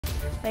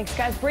Thanks,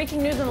 guys.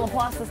 Breaking news in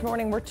LaPlace this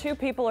morning where 2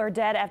 people are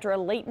dead after a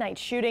late-night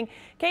shooting.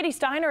 Katie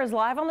Steiner is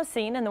live on the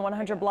scene in the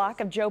 100 block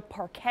of Joe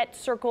Parquette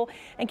Circle.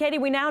 And Katie,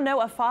 we now know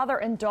a father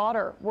and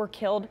daughter were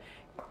killed.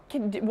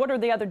 What are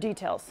the other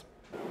details?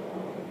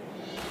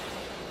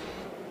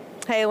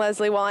 Hey,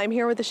 Leslie. Well, I'm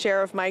here with the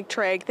Sheriff, Mike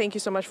Trigg. Thank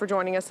you so much for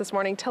joining us this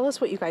morning. Tell us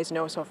what you guys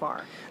know so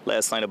far.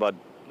 Last night about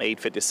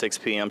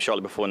 8:56 p.m.,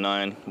 shortly before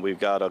 9, we've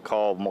got a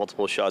call of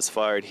multiple shots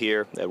fired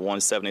here at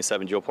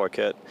 177 Joe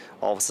Parquette.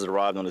 Officers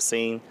arrived on the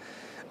scene.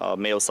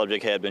 Male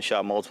subject had been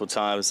shot multiple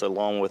times,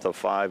 along with a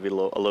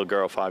little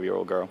girl,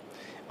 5-year-old girl.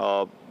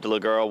 The little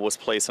girl was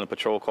placed in a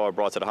patrol car,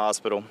 brought to the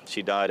hospital.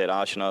 She died at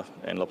Oshina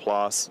in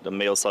LaPlace. The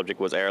male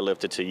subject was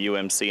airlifted to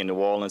UMC in New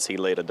Orleans. He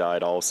later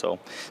died also.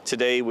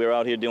 Today, we're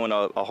out here doing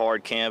a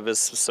hard canvass,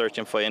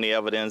 searching for any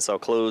evidence or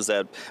clues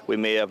that we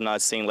may have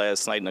not seen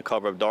last night in the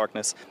cover of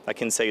darkness. I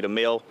can say the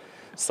male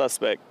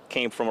suspect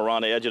came from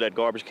around the edge of that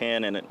garbage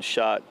can and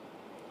shot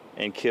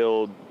and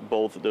killed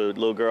both the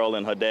little girl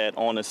and her dad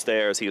on the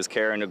stairs. He was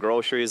carrying the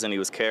groceries and he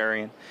was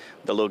carrying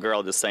the little girl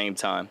at the same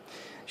time.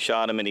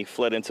 Shot him and he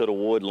fled into the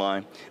wood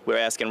line. We're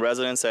asking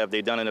residents, like they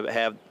have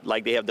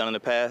done in the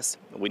past,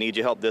 we need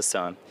your help this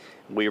time.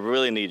 We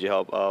really need your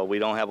help. We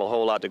don't have a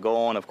whole lot to go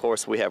on. Of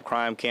course, we have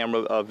crime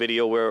camera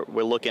video we're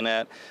looking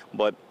at,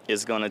 but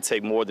it's going to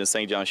take more than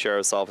St. John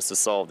Sheriff's Office to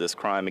solve this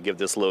crime and give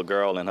this little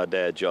girl and her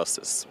dad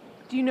justice.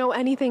 Do you know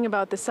anything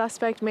about the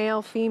suspect,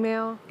 male,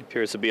 female? He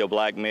appears to be a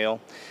black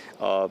male,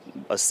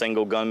 a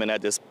single gunman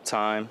at this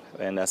time,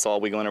 and that's all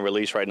we're going to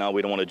release right now.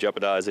 We don't want to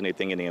jeopardize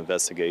anything in the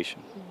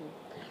investigation.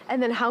 And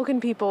then how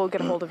can people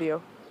get a hold of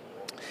you?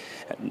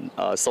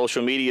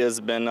 Social media has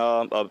been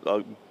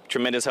a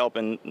tremendous help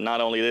in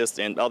not only this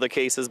and other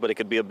cases, but it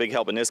could be a big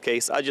help in this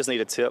case. I just need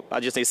a tip. I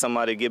just need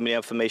somebody to give me the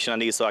information I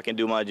need so I can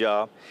do my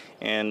job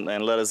and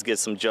let us get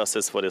some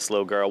justice for this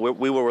little girl.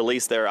 We will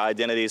release their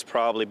identities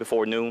probably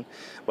before noon,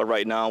 but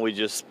right now we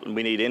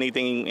need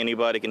anything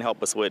anybody can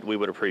help us with. We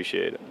would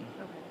appreciate it.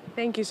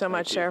 Thank you so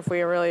much, Sheriff.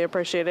 We really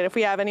appreciate it. If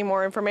we have any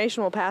more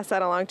information, we'll pass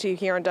that along to you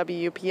here on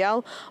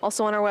WUPL,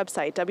 also on our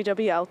website,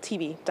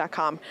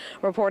 WWLTV.com.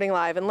 Reporting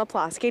live in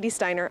LaPlace, Katie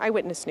Steiner,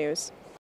 Eyewitness News.